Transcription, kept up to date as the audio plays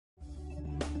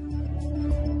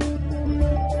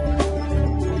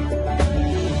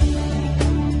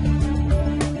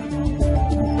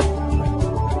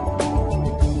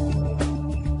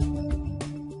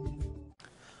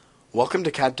Welcome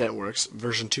to CapdetWorks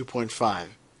version 2.5,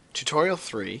 Tutorial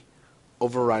 3,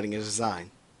 Overriding a Design.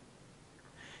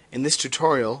 In this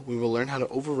tutorial, we will learn how to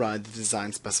override the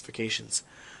design specifications.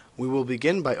 We will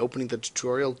begin by opening the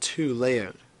Tutorial 2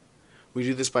 layout. We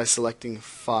do this by selecting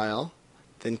File,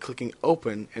 then clicking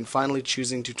Open, and finally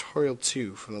choosing Tutorial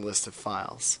 2 from the list of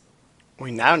files. We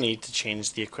now need to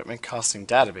change the equipment costing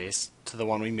database to the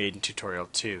one we made in Tutorial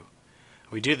 2.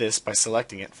 We do this by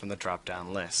selecting it from the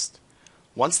drop-down list.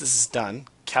 Once this is done,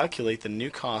 calculate the new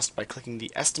cost by clicking the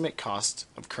Estimate Cost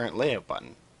of Current Layout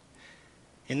button.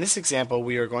 In this example,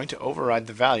 we are going to override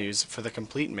the values for the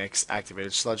Complete Mix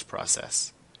Activated Sludge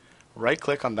process.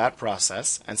 Right-click on that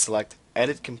process and select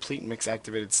Edit Complete Mix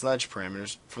Activated Sludge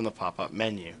parameters from the pop-up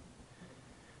menu.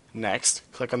 Next,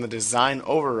 click on the Design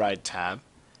Override tab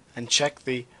and check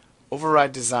the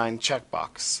Override Design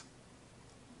checkbox.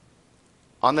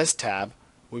 On this tab,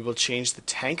 we will change the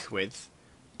tank width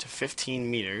to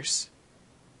 15 meters,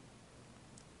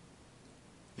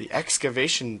 the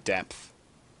excavation depth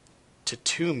to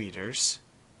 2 meters,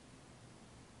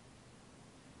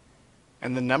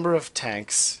 and the number of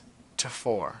tanks to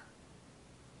 4.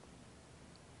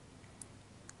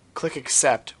 Click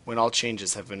Accept when all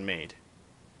changes have been made.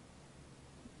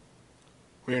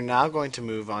 We are now going to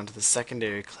move on to the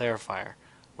secondary clarifier,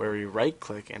 where we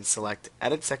right-click and select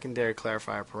Edit Secondary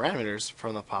Clarifier Parameters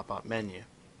from the pop-up menu.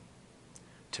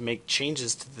 To make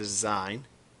changes to the design,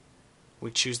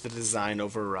 we choose the Design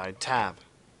Override tab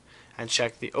and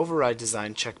check the Override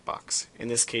Design checkbox. In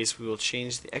this case, we will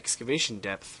change the excavation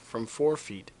depth from 4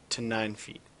 feet to 9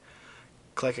 feet.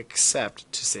 Click Accept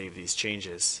to save these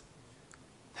changes.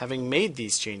 Having made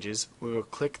these changes, we will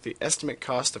click the Estimate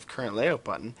Cost of Current Layout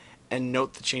button and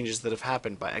note the changes that have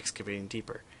happened by excavating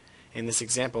deeper. In this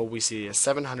example, we see a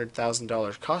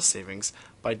 $700,000 cost savings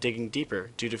by digging deeper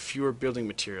due to fewer building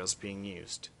materials being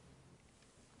used.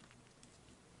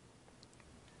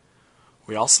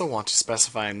 We also want to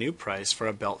specify a new price for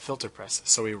a belt filter press,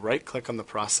 so we right-click on the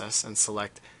process and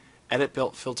select Edit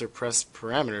Belt Filter Press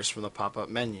Parameters from the pop-up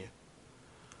menu.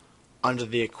 Under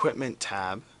the Equipment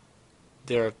tab,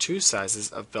 there are 2 sizes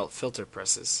of belt filter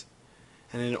presses,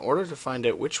 and in order to find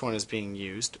out which one is being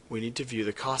used, we need to view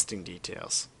the costing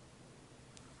details.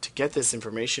 To get this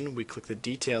information, we click the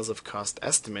Details of Cost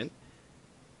Estimate,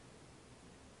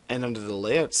 and under the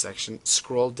Layout section,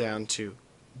 scroll down to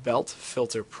Belt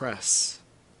Filter Press.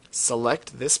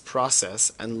 Select this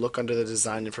process and look under the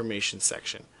Design Information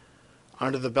section.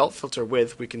 Under the belt filter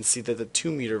width, we can see that the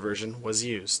 2 meter version was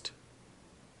used.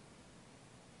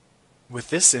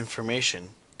 With this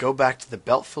information, go back to the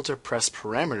Belt Filter Press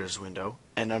Parameters window,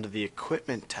 and under the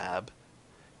Equipment tab,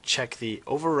 check the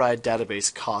Override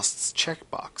Database Costs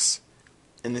checkbox.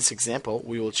 In this example,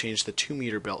 we will change the 2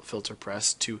 meter belt filter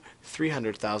press to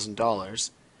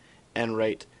 $300,000 and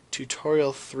write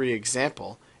Tutorial 3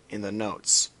 Example in the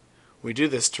notes. We do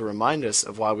this to remind us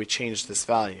of why we changed this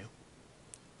value.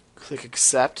 Click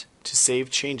Accept to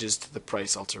save changes to the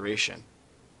price alteration.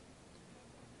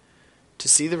 To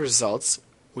see the results,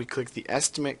 we click the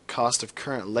Estimate Cost of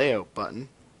Current Layout button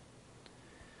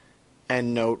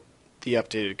and note the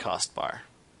updated cost bar.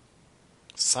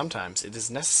 Sometimes it is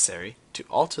necessary to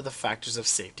alter the factors of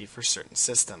safety for certain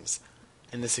systems.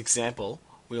 In this example,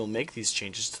 we will make these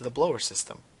changes to the blower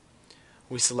system.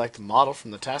 We select Model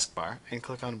from the taskbar and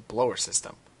click on Blower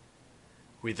System.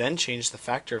 We then change the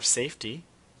factor of safety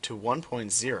to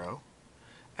 1.0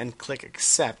 and click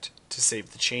Accept to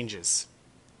save the changes.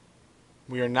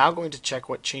 We are now going to check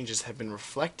what changes have been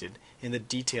reflected in the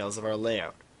details of our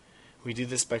layout. We do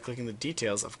this by clicking the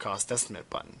Details of Cost Estimate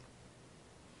button.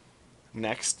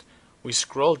 Next, we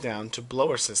scroll down to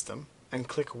Blower System and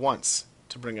click once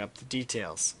to bring up the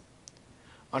details.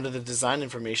 Under the Design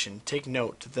Information, take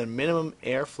note that the minimum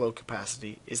airflow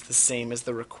capacity is the same as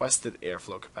the requested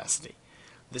airflow capacity.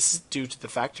 This is due to the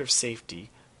factor of safety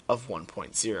of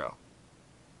 1.0.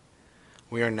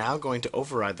 We are now going to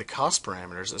override the cost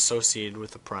parameters associated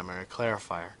with the primary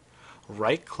clarifier.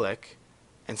 Right-click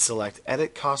and select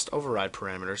Edit Cost Override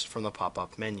Parameters from the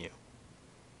pop-up menu.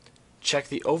 Check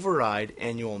the Override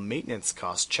Annual Maintenance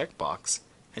Cost checkbox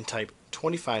and type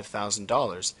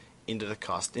 $25,000 into the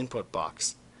cost input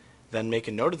box. Then make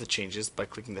a note of the changes by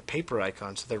clicking the paper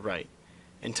icon to the right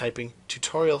and typing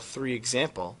Tutorial 3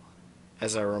 Example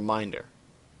as a reminder.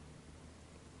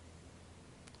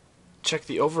 Check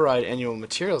the Override Annual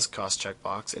Materials Cost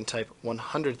checkbox and type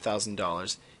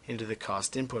 $100,000 into the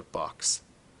cost input box.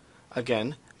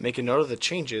 Again, make a note of the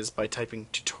changes by typing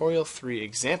Tutorial 3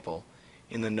 Example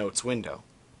in the Notes window.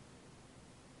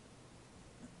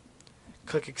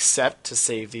 Click Accept to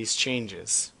save these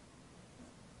changes.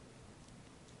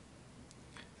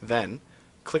 Then,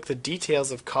 click the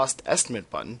Details of Cost Estimate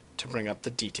button to bring up the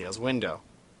Details window.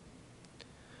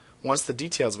 Once the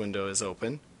Details window is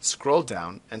open, scroll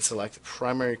down and select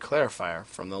Primary Clarifier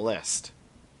from the list.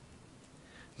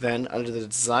 Then, under the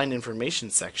Design Information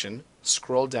section,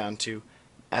 scroll down to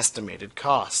Estimated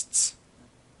Costs.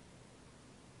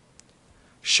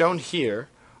 Shown here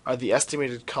are the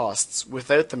estimated costs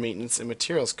without the maintenance and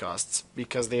materials costs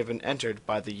because they have been entered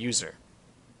by the user.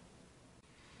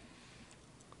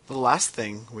 The last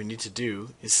thing we need to do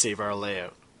is save our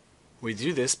layout. We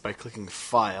do this by clicking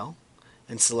File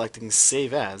and selecting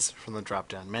Save As from the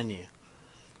drop-down menu.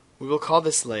 We will call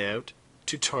this layout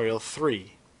Tutorial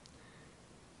 3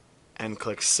 and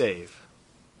click Save.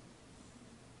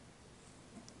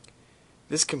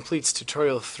 This completes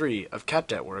Tutorial 3 of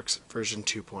CapdetWorks version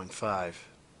 2.5.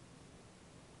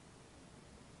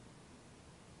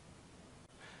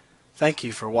 Thank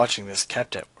you for watching this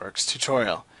CapdetWorks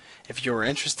tutorial. If you are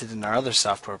interested in our other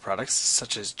software products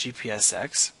such as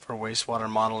GPSX for wastewater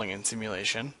modeling and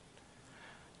simulation,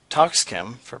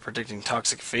 ToxChem for predicting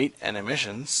toxic fate and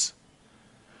emissions,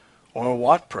 or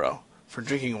WattPro for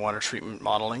drinking water treatment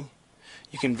modeling,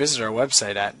 you can visit our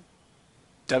website at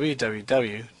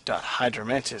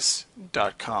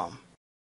www.hydromantis.com.